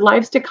lives, in their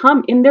lives to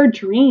come, in their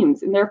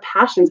dreams, in their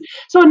passions.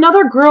 So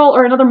another girl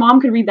or another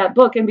mom could read that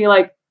book and be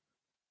like,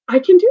 I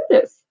can do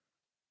this.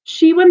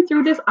 She went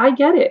through this. I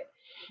get it.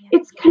 Yeah.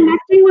 It's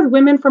connecting with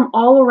women from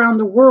all around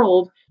the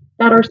world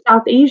that are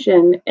South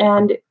Asian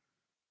and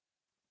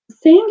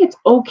saying it's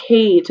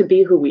okay to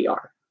be who we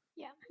are.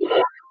 Yeah.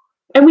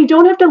 And we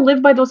don't have to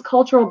live by those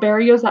cultural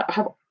barriers that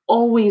have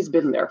always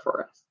been there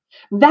for us.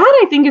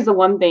 That, I think, is the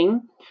one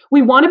thing.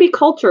 We want to be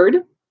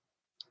cultured,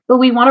 but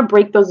we want to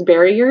break those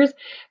barriers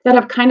that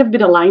have kind of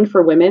been aligned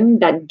for women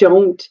that we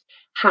don't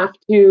have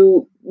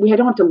to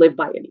live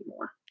by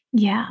anymore.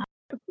 Yeah.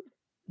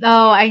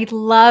 Oh, I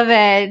love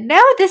it.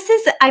 No,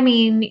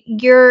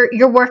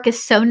 your work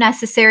is so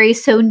necessary,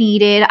 so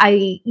needed.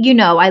 I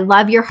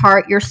love your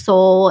heart, your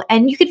soul,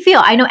 and you could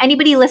feel, I know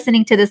anybody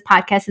listening to this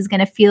podcast is going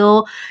to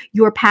feel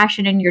your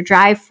passion and your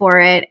drive for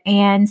it.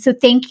 And so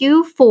thank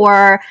you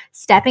for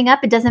stepping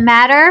up. It doesn't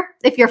matter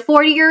if you're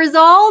 40 years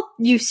old,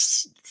 you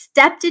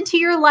stepped into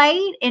your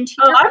light, into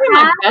Oh, your I'm in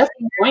my path, best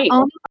point.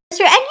 own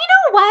your- and you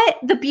know what?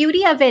 The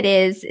beauty of it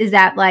is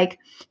that like,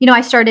 you know,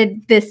 I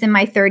started this in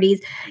my 30s.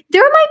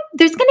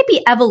 There's going to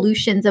be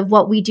evolutions of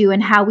what we do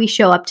and how we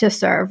show up to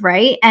serve,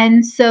 right?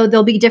 And so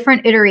there'll be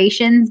different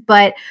iterations,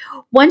 but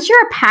once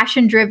you're a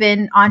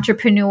passion-driven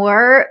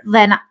entrepreneur,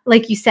 then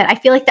like you said, I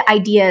feel like the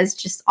ideas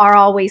just are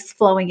always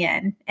flowing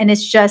in, and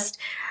it's just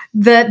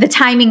the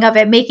timing of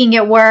it, making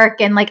it work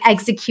and like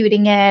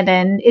executing it.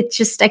 And it's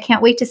just, I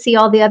can't wait to see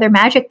all the other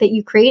magic that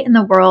you create in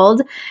the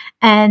world.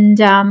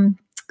 And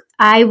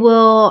I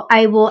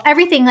will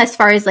everything as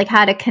far as like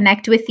how to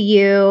connect with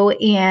you,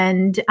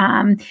 and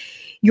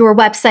your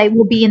website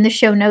will be in the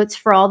show notes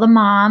for all the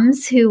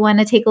moms who want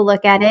to take a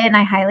look at it, and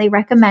I highly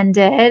recommend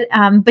it.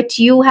 But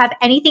do you have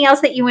anything else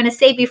that you want to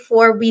say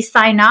before we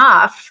sign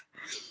off?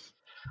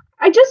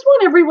 I just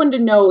want everyone to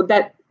know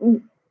that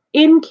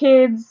in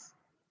Kids,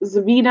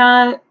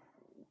 Zavina,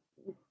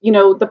 you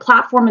know, the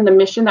platform and the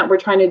mission that we're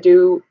trying to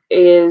do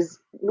is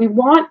we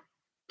want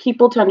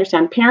people to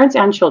understand, parents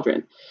and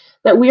children,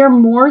 that we are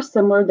more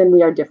similar than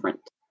we are different.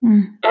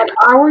 And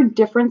our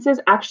differences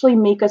actually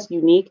make us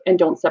unique and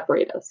don't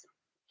separate us.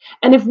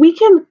 And if we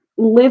can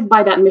live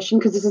by that mission,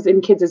 because this is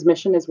in Kids'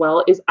 mission as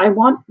well, is I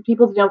want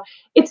people to know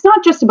it's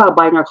not just about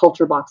buying our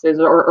culture boxes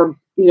or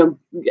you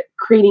know,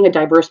 creating a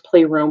diverse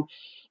playroom.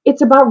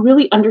 It's about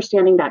really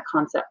understanding that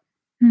concept,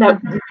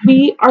 that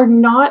we are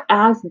not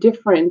as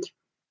different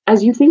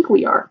as you think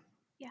we are.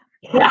 Yeah.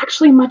 We're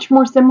actually much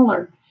more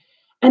similar.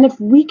 And if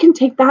we can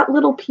take that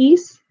little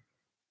piece,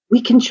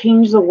 we can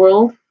change the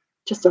world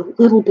just a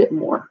little bit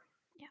more.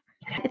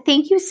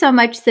 Thank you so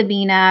much,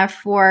 Sabina,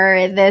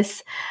 for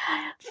this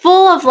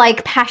full of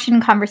like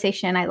passion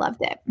conversation. I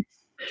loved it.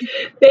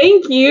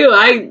 Thank you.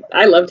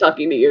 I love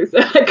talking to you, so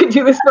I could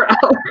do this for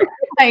hours.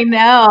 I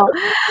know.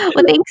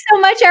 Well, thanks so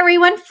much,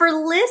 everyone, for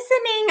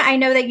listening. I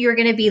know that you're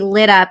going to be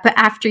lit up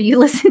after you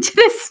listen to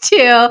this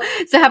too.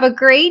 So have a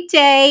great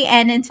day.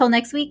 And until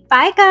next week,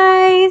 bye,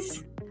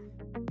 guys.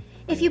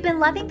 If you've been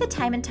loving the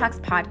Time and Talks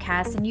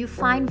podcast and you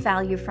find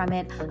value from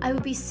it, I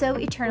would be so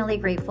eternally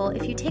grateful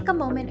if you take a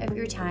moment of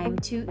your time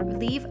to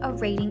leave a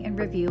rating and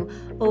review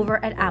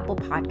over at Apple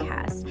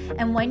Podcasts.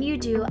 And when you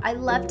do, I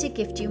love to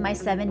gift you my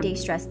 7-day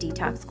stress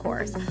detox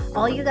course.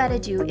 All you got to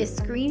do is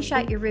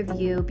screenshot your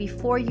review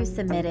before you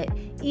submit it,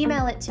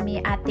 email it to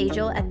me at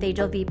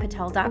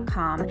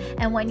thejal@thejalvpatel.com.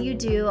 And when you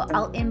do,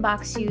 I'll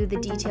inbox you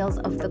the details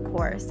of the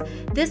course.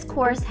 This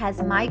course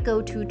has my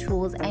go-to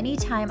tools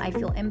anytime I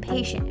feel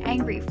impatient,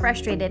 angry,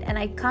 frustrated, and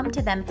I come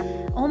to them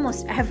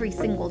almost every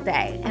single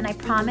day. And I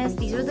promise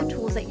these are the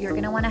tools that you're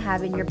going to want to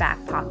have in your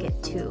back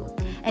pocket too.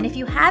 And if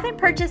you haven't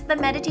purchased the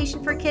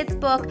Meditation for Kids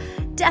book,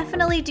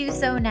 definitely do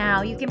so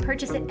now. You can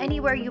purchase it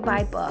anywhere you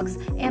buy books: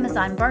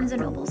 Amazon, Barnes &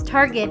 Nobles,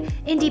 Target,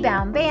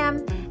 IndieBound,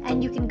 BAM.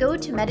 And you can go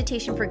to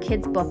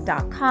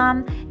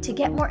meditationforkidsbook.com to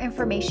get more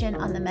information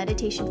on the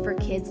Meditation for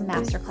Kids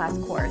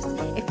Masterclass course.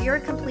 If you're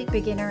a complete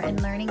beginner in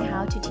learning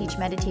how to teach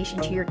meditation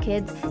to your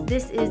kids,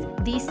 this is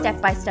the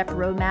step-by-step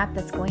roadmap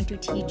that's going to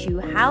teach you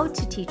how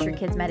to teach your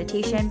kids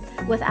meditation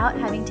without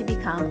having to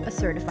become a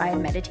certified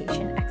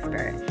meditation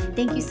expert.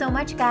 Thank you so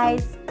much,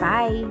 guys.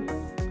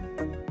 Bye.